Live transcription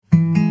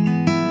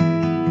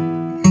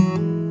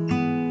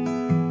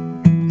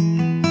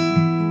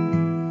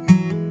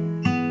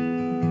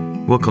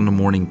Welcome to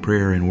morning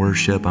prayer and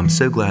worship. I'm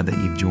so glad that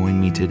you've joined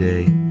me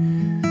today.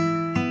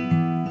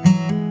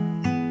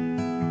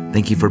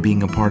 Thank you for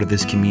being a part of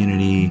this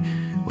community,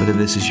 whether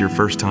this is your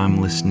first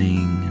time listening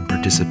and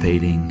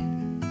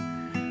participating,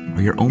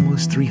 or your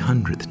almost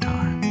 300th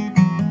time,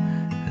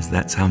 as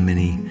that's how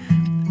many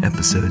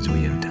episodes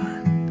we have done.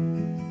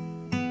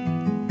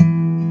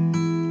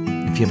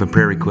 If you have a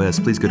prayer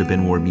request, please go to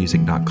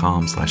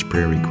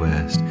benwardmusic.com/prayer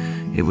request.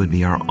 It would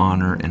be our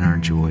honor and our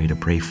joy to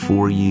pray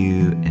for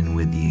you and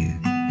with you.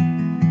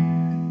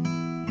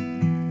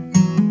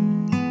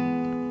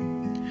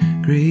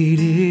 Great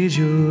is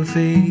your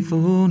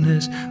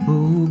faithfulness,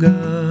 O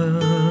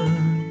God.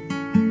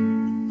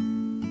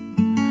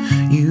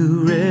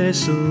 You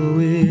wrestle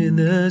with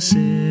the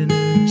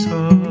sinner's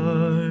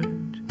heart.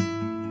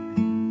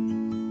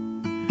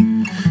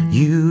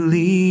 You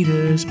lead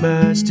us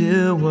by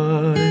still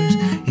waters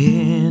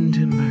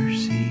into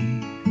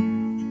mercy,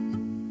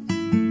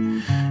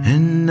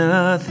 and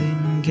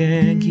nothing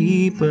can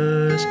keep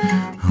us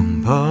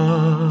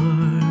apart.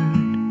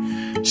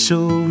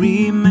 So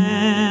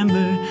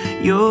remember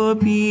your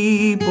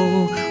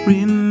people,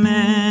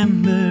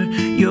 remember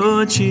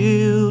your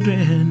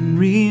children,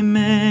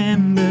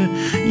 remember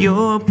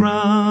your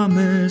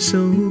promise,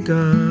 O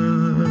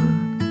God.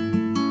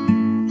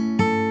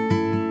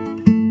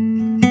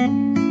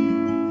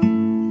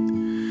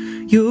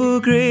 Your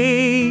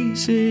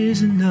grace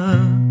is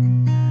enough.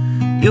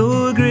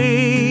 Your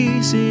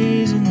grace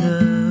is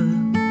enough.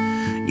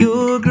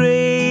 Your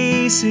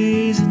grace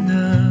is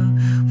enough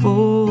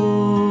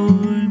for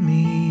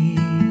me.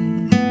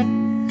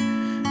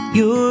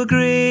 Your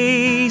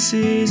grace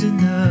is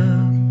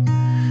enough.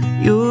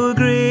 Your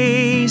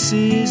grace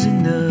is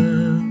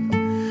enough.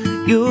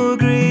 Your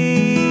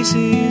grace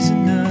is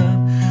enough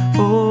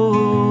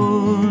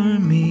for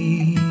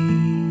me.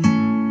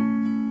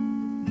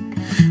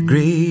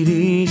 Great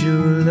is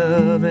your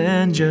love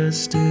and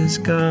justice,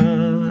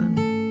 God.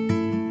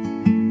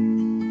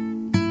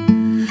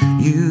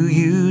 You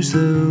use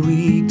the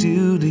weak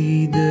to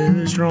lead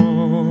the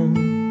strong.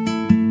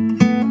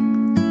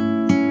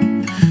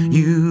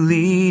 You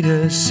lead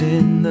us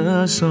in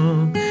the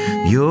song,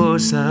 your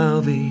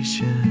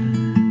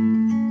salvation,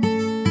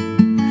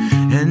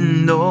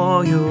 and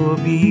all your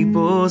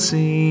people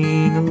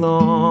sing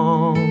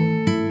along.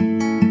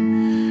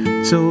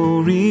 So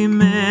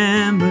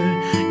remember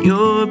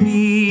your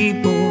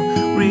people,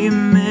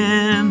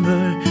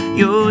 remember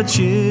your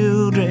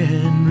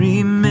children,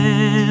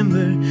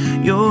 remember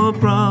your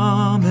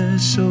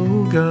promise,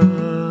 O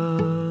God.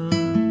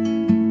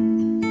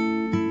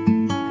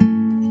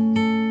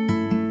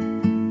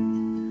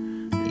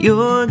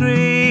 Your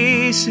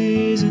grace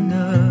is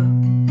enough.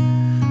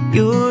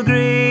 Your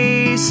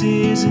grace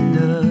is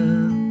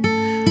enough.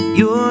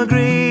 Your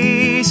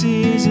grace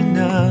is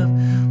enough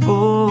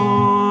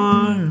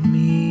for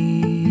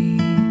me.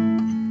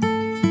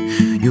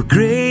 Your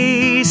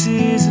grace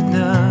is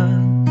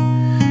enough.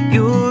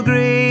 Your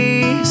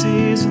grace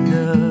is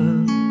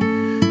enough.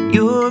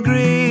 Your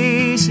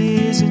grace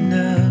is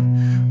enough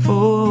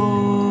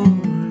for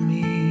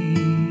me.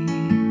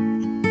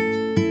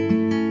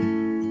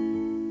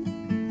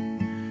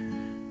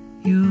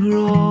 You're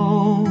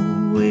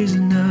always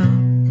enough.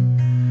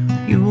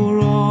 You're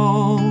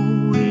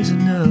always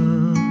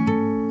enough.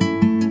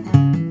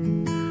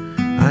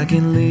 I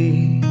can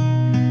lay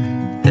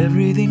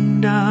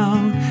everything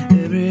down,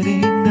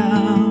 everything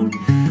down.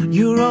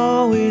 You're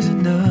always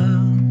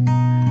enough.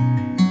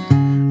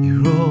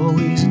 You're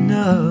always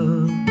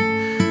enough.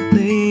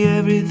 Lay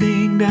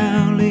everything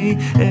down, lay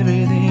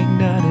everything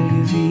down at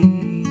your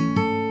feet.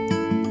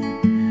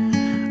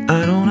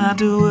 I don't have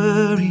to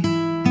worry.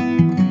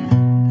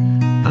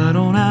 I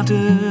don't have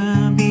to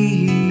be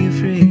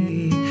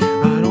afraid.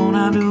 I don't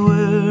have to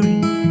worry.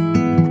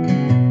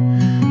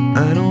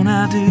 I don't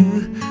have to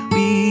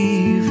be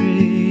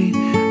afraid.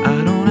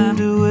 I don't have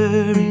to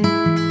worry.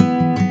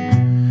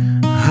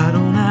 I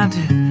don't have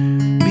to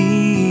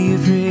be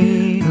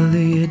afraid. I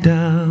lay it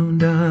down,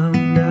 down,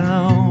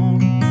 down.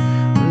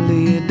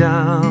 Lay it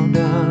down,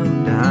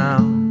 down,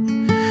 down.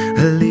 I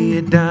lay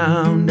it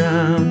down,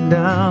 down,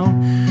 down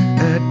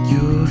at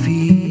your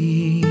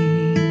feet.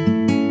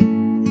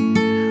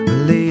 I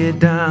lay it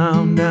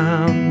down,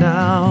 down,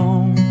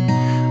 down.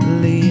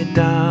 Lay it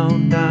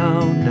down,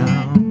 down,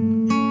 down.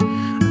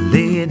 I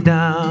lay it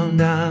down,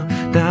 down,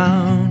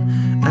 down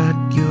at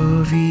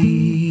your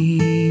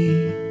feet.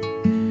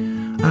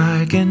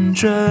 I can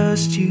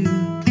trust you.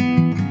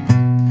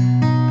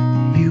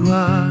 You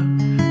are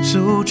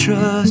so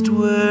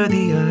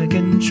trustworthy. I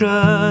can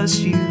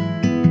trust you.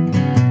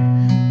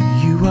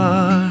 You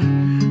are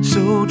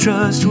so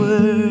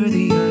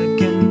trustworthy. I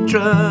can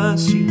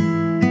trust you.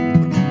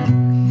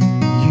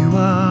 You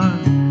are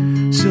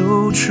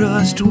so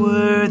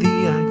trustworthy.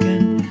 I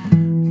can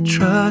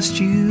trust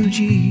you,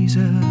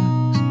 Jesus.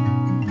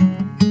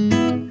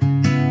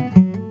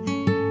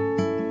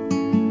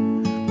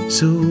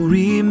 So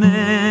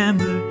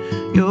remember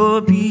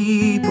your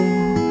people,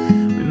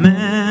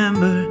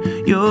 remember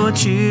your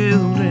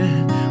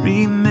children,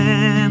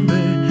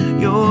 remember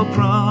your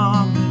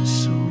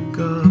promise, oh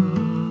God.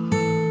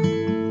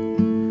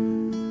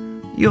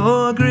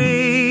 Your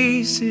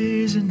grace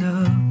is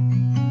enough.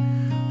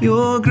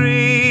 Your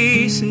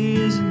grace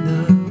is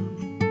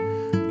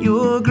enough.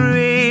 Your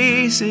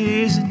grace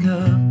is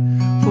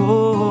enough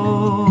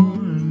for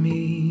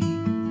me.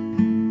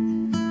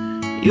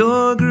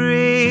 Your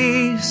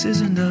grace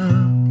is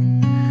enough.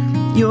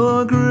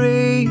 Your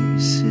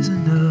grace is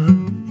enough.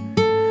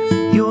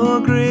 Your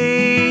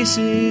grace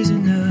is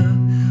enough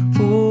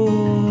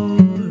for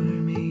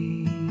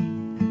me.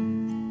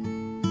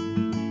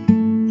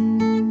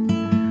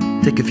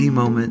 Take a few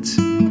moments.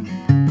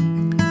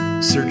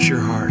 Search your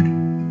heart.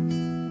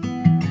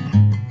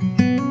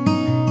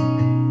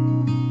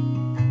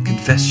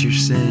 Confess your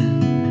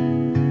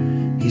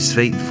sin. He's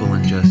faithful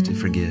and just to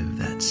forgive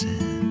that sin.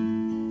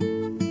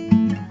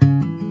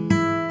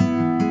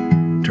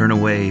 Turn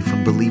away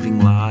from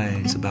believing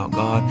lies about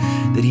God,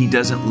 that He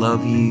doesn't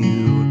love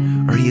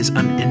you, or He is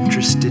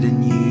uninterested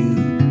in you,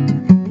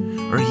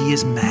 or He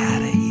is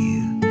mad at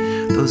you.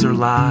 Those are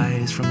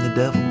lies from the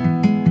devil,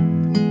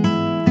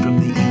 from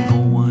the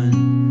evil one.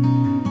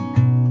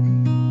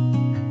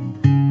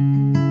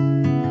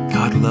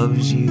 God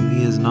loves you.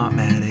 He is not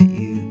mad at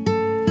you.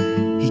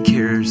 He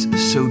cares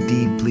so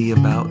deeply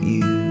about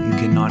you, you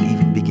cannot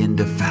even begin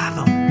to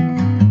fathom.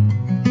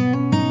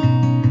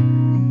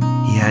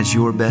 He has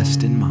your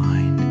best in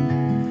mind.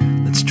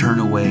 Let's turn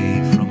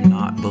away from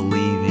not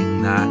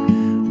believing that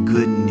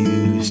good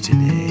news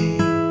today.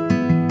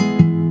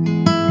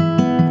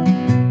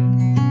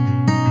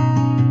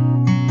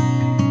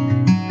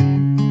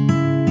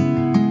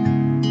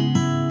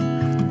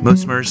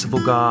 Most merciful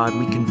God,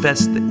 we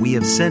confess that we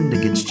have sinned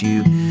against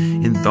you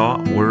in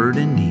thought, word,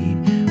 and deed,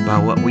 by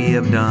what we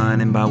have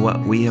done and by what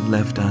we have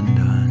left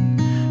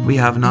undone. We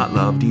have not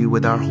loved you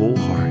with our whole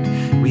heart.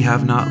 We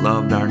have not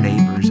loved our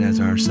neighbors as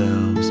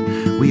ourselves.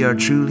 We are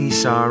truly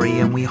sorry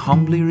and we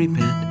humbly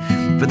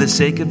repent. For the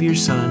sake of your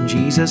Son,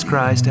 Jesus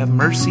Christ, have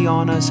mercy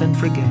on us and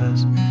forgive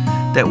us,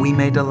 that we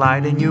may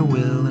delight in your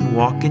will and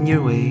walk in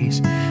your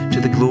ways, to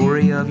the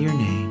glory of your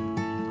name.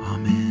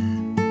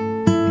 Amen.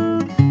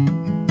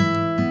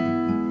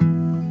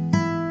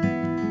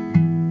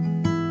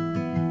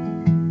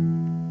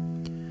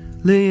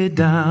 Lay it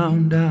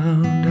down,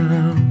 down,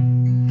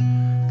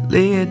 down.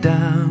 Lay it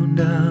down,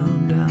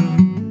 down,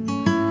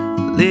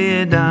 down.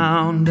 Lay it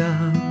down,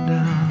 down,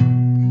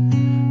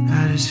 down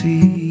at His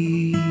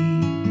feet.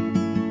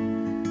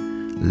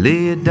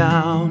 Lay it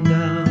down,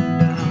 down,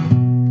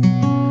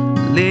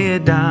 down. Lay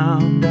it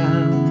down,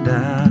 down,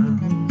 down.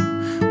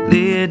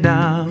 Lay it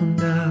down,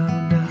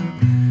 down,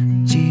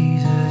 down.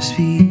 Jesus'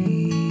 feet.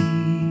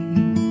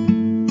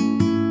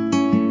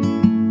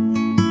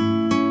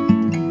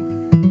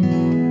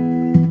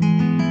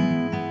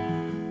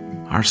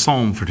 Our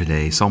psalm for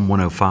today, Psalm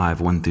 105,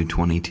 1 through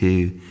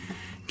 22.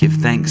 Give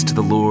thanks to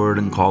the Lord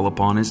and call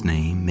upon His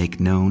name.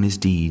 Make known His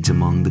deeds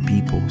among the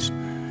peoples.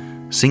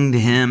 Sing to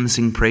Him,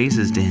 sing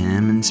praises to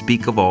Him, and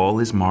speak of all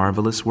His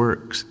marvelous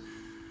works.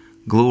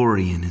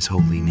 Glory in His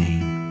holy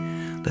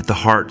name. Let the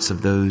hearts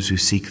of those who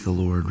seek the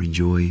Lord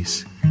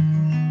rejoice.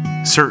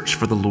 Search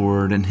for the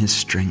Lord and His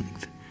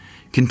strength.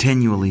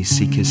 Continually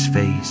seek His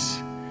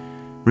face.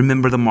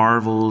 Remember the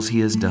marvels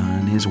He has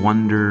done, His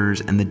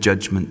wonders and the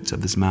judgments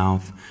of His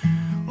mouth.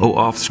 O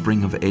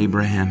offspring of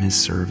Abraham, His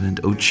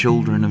servant, O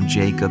children of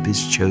Jacob,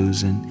 His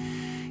chosen.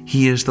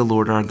 He is the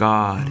Lord our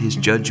God. His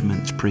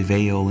judgments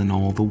prevail in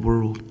all the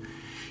world.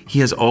 He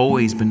has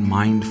always been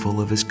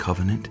mindful of His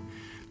covenant,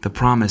 the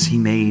promise He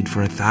made for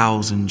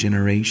 1,000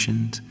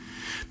 generations,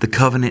 the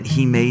covenant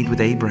He made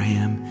with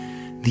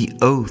Abraham, the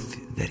oath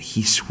that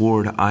He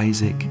swore to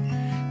Isaac,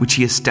 which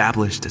He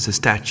established as a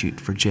statute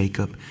for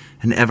Jacob,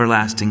 an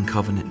everlasting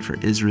covenant for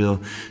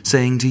Israel,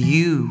 saying, to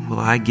you will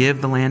I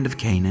give the land of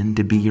Canaan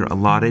to be your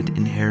allotted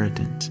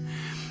inheritance.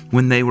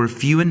 When they were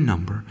few in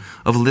number,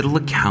 of little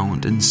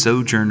account, and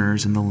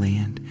sojourners in the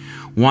land,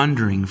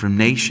 wandering from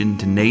nation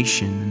to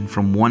nation and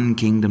from one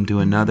kingdom to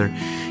another,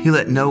 He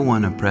let no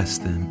one oppress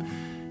them,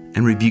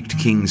 and rebuked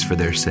kings for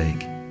their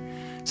sake,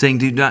 saying,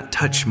 do not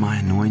touch my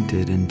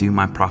anointed, and do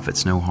my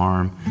prophets no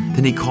harm.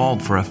 Then He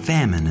called for a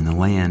famine in the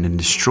land and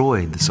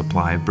destroyed the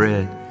supply of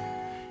bread.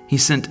 He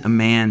sent a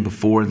man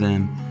before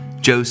them,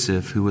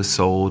 Joseph, who was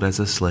sold as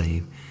a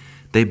slave.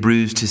 They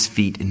bruised his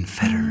feet in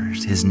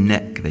fetters, his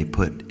neck they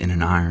put in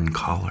an iron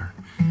collar.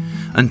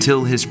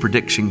 Until his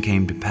prediction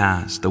came to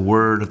pass, the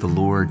word of the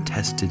Lord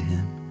tested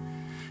him.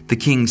 The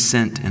king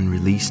sent and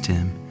released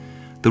him.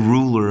 The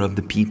ruler of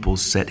the people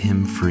set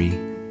him free.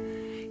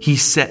 He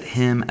set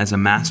him as a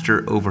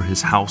master over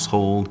his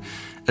household,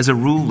 as a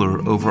ruler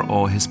over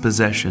all his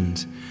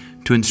possessions,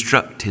 to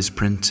instruct his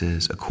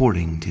princes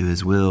according to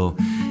his will,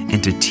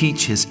 and to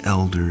teach his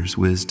elders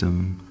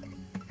wisdom.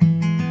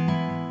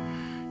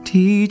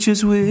 Teach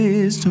us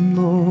wisdom,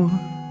 Lord.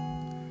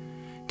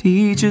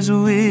 Teach us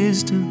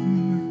wisdom,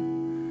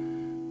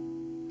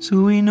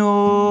 so we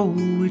know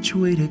which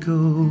way to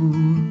go.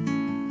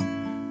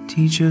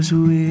 Teach us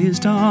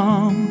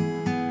wisdom.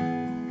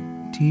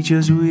 Teach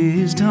us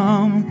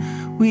wisdom.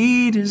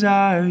 We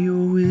desire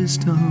your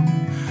wisdom.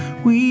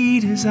 We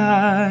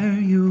desire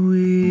your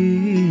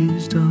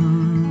wisdom.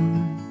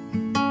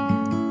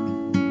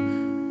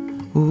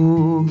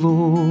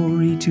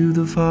 to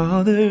the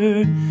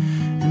Father,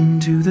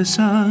 and to the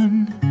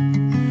Son,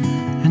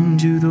 and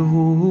to the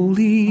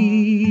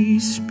Holy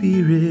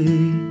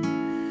Spirit,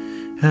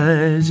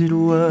 as it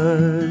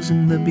was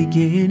in the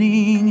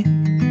beginning,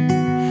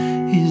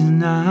 is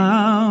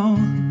now,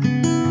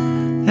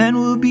 and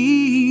will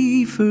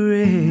be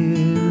forever.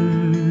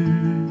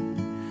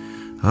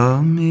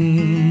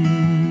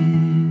 Amen.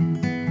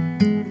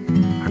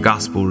 Our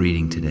gospel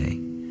reading today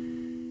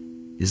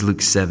is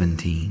Luke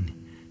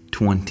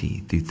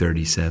 17:20 through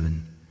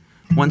 37.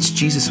 Once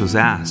Jesus was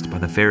asked by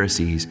the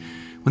Pharisees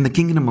when the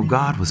kingdom of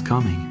God was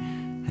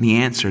coming, and he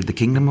answered, "The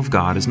kingdom of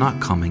God is not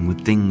coming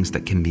with things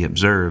that can be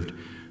observed,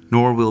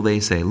 nor will they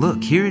say,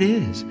 'Look, here it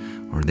is,'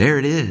 or 'There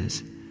it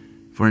is.'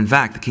 For in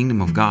fact, the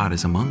kingdom of God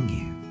is among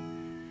you."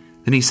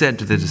 Then he said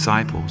to the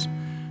disciples,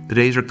 "The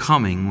days are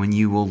coming when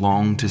you will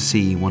long to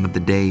see one of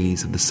the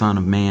days of the Son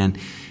of Man,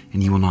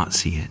 and you will not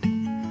see it.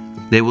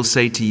 They will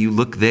say to you,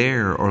 'Look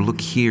there,' or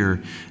 'Look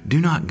here.' Do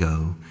not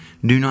go,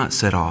 do not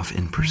set off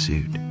in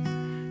pursuit.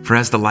 For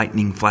as the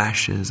lightning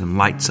flashes and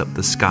lights up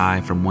the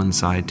sky from one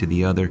side to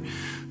the other,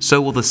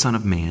 so will the Son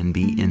of Man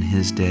be in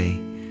his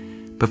day.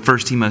 But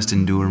first he must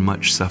endure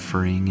much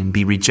suffering and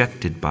be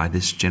rejected by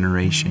this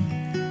generation.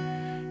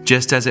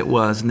 Just as it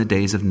was in the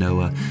days of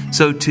Noah,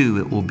 so too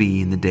it will be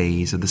in the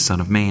days of the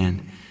Son of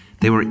Man.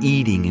 They were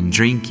eating and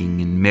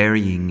drinking and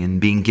marrying and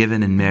being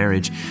given in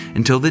marriage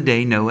until the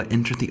day Noah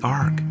entered the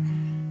ark,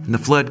 and the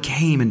flood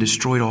came and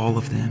destroyed all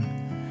of them.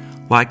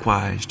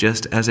 Likewise,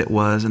 just as it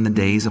was in the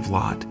days of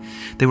Lot,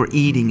 they were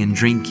eating and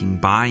drinking,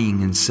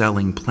 buying and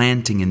selling,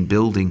 planting and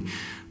building.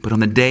 But on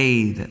the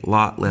day that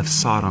Lot left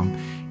Sodom,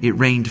 it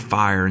rained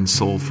fire and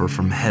sulfur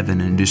from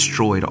heaven and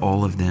destroyed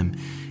all of them.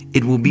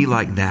 It will be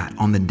like that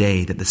on the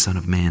day that the Son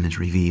of Man is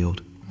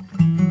revealed.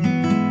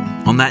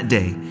 On that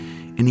day,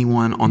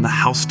 anyone on the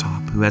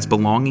housetop who has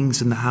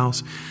belongings in the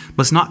house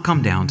must not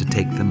come down to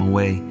take them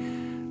away.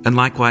 And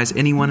likewise,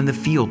 anyone in the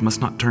field must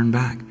not turn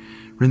back.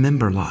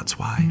 Remember Lot's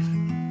wife.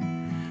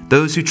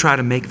 Those who try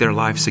to make their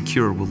life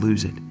secure will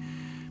lose it,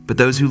 but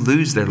those who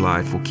lose their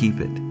life will keep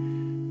it.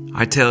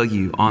 I tell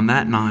you, on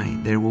that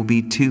night there will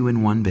be two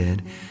in one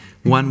bed.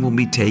 One will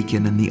be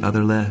taken and the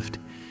other left.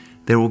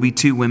 There will be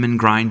two women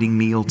grinding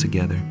meal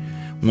together.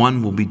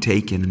 One will be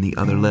taken and the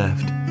other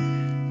left."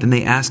 Then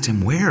they asked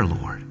him, "Where,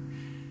 Lord?"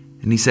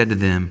 And he said to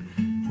them,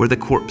 "Where the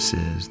corpse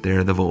is,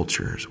 there the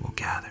vultures will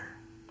gather."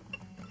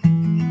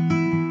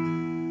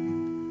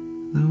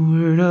 The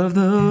word of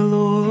the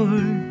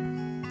Lord.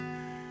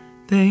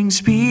 Thanks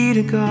be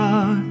to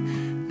God.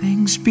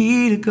 Thanks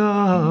be to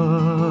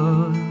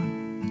God.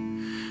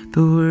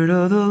 The word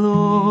of the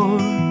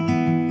Lord.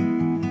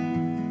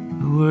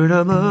 The word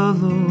of the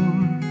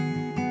Lord.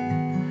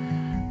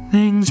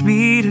 Thanks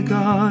be to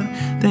God.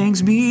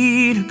 Thanks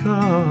be to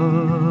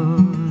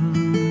God.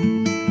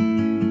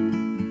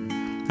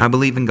 I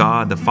believe in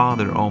God, the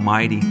Father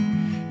Almighty,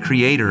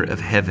 creator of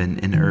heaven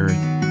and earth.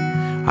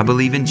 I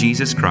believe in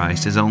Jesus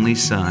Christ, his only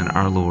Son,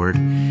 our Lord.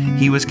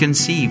 He was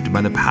conceived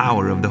by the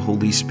power of the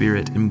Holy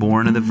Spirit and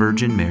born of the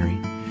Virgin Mary.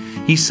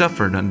 He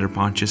suffered under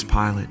Pontius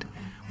Pilate,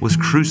 was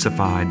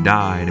crucified,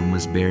 died, and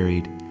was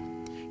buried.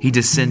 He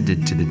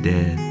descended to the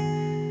dead.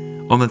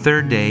 On the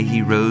third day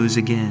he rose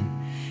again.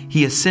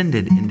 He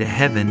ascended into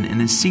heaven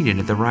and is seated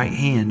at the right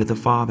hand of the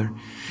Father.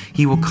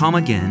 He will come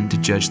again to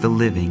judge the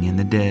living and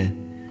the dead.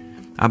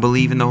 I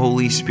believe in the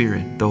Holy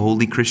Spirit, the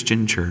holy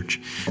Christian church,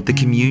 the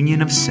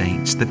communion of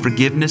saints, the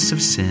forgiveness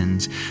of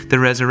sins, the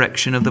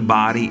resurrection of the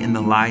body, and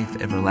the life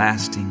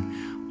everlasting.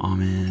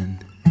 Amen.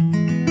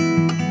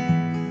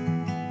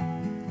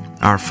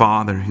 Our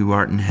Father, who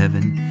art in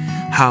heaven,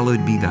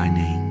 hallowed be thy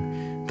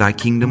name. Thy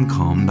kingdom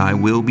come, thy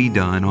will be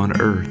done on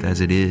earth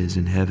as it is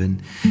in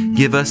heaven.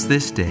 Give us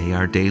this day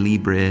our daily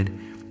bread,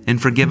 and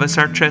forgive us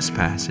our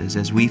trespasses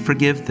as we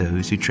forgive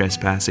those who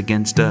trespass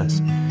against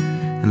us.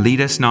 And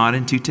lead us not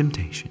into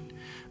temptation,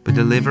 but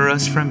deliver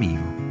us from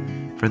evil.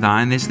 For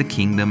thine is the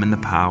kingdom and the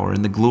power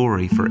and the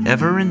glory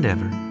forever and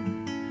ever.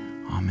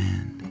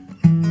 Amen.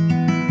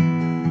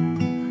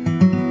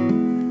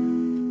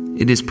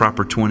 It is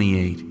Proper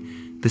 28,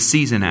 the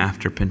season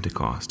after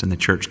Pentecost in the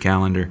church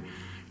calendar.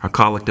 Our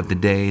collect of the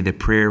day, the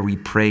prayer we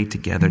pray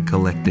together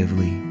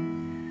collectively.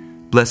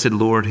 Blessed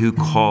Lord, who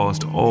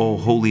caused all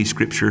holy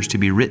scriptures to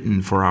be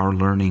written for our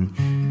learning,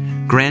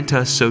 grant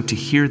us so to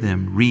hear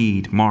them,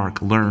 read,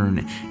 mark,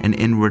 learn, and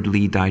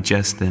inwardly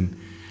digest them,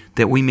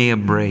 that we may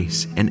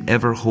embrace and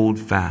ever hold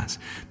fast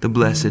the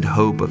blessed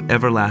hope of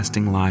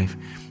everlasting life,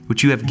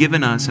 which you have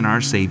given us in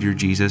our Savior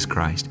Jesus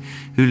Christ,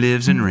 who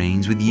lives and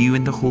reigns with you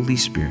in the Holy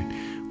Spirit,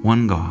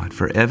 one God,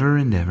 forever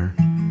and ever.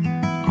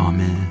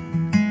 Amen.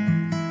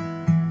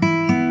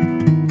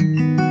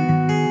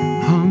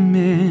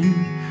 Amen.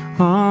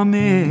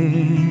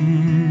 Amen.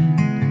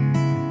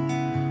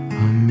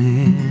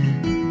 Amen.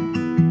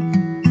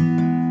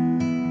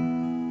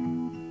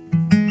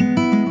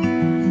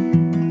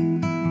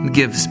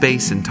 Give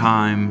space and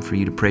time for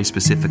you to pray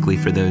specifically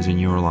for those in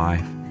your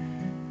life.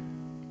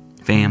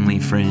 Family,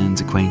 friends,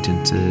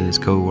 acquaintances,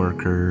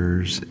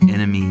 co-workers,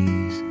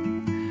 enemies.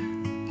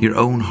 your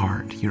own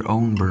heart, your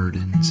own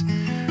burdens.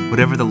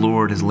 Whatever the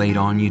Lord has laid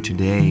on you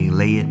today,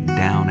 lay it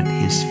down at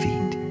His feet.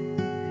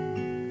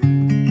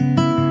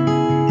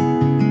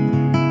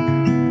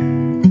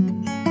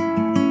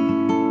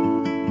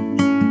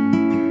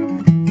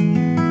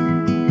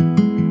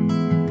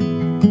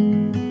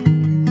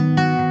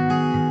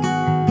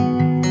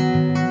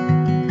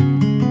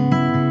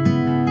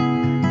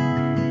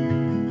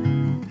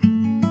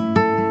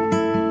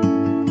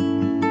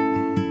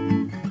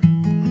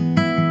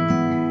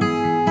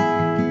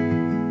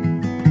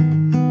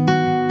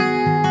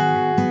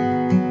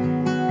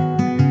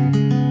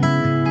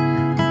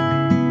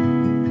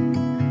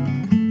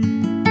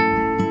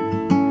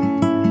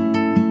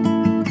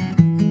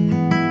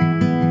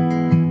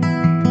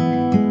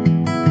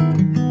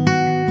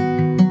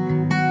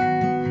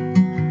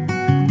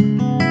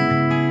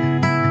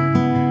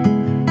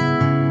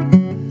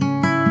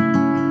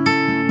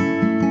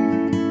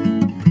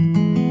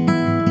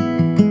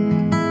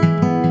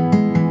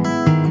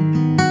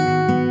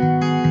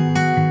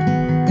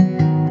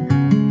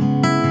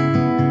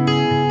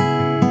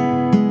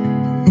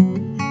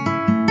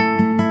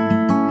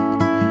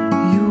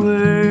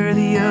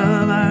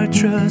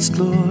 Trust,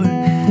 Lord,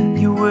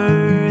 you're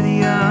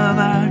worthy of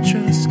our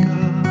trust,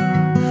 God.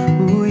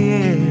 Oh,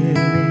 yeah.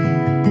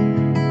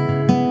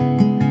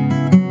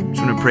 I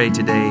just want to pray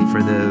today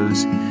for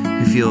those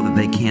who feel that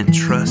they can't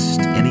trust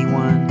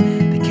anyone,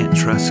 they can't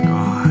trust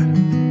God,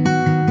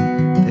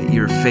 that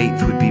your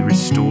faith would be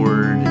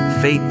restored.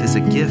 Faith is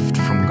a gift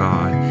from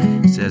God,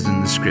 it says in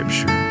the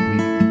scripture. We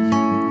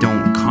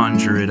don't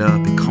conjure it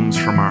up, it comes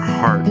from our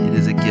heart. It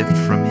is a gift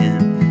from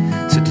Him.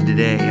 So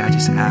today, I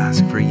just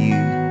ask for you,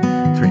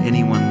 for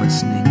anyone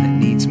listening that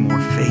needs more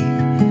faith,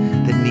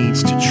 that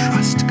needs to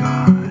trust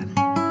God,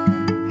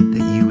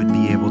 that you would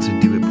be able to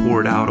do it. Pour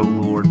it out, oh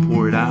Lord,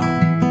 pour it out.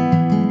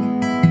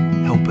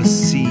 Help us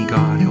see,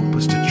 God. Help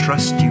us to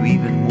trust you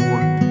even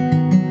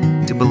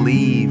more, to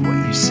believe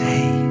what you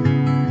say,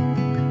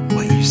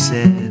 what you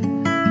said,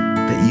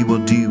 that you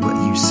will do what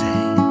you say.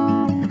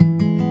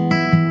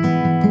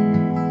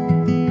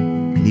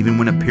 And even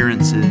when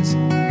appearances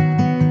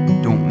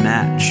don't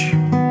match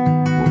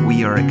what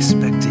we are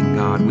expecting,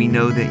 God, we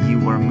know that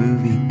you are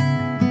moving.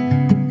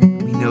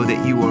 We know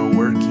that you are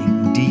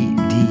working deep,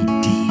 deep,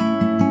 deep.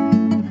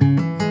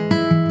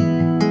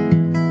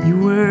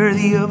 You're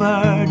worthy of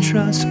our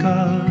trust,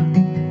 God.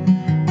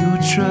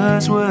 You're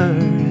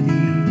trustworthy.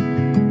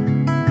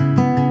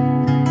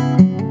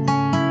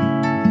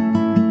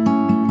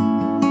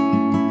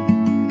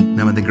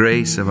 Now may the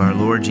grace of our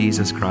Lord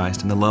Jesus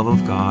Christ and the love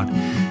of God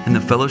and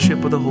the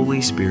fellowship of the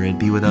Holy Spirit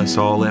be with us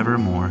all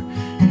evermore.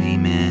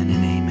 Amen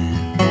and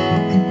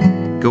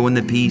amen. Go in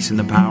the peace and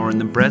the power and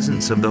the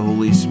presence of the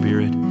Holy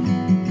Spirit.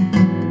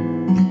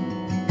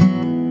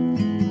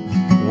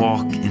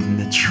 Walk in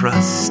the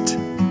trust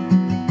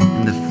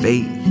and the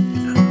faith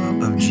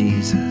of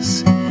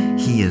Jesus.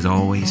 He is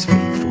always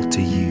faithful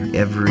to you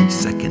every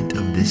second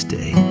of this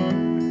day.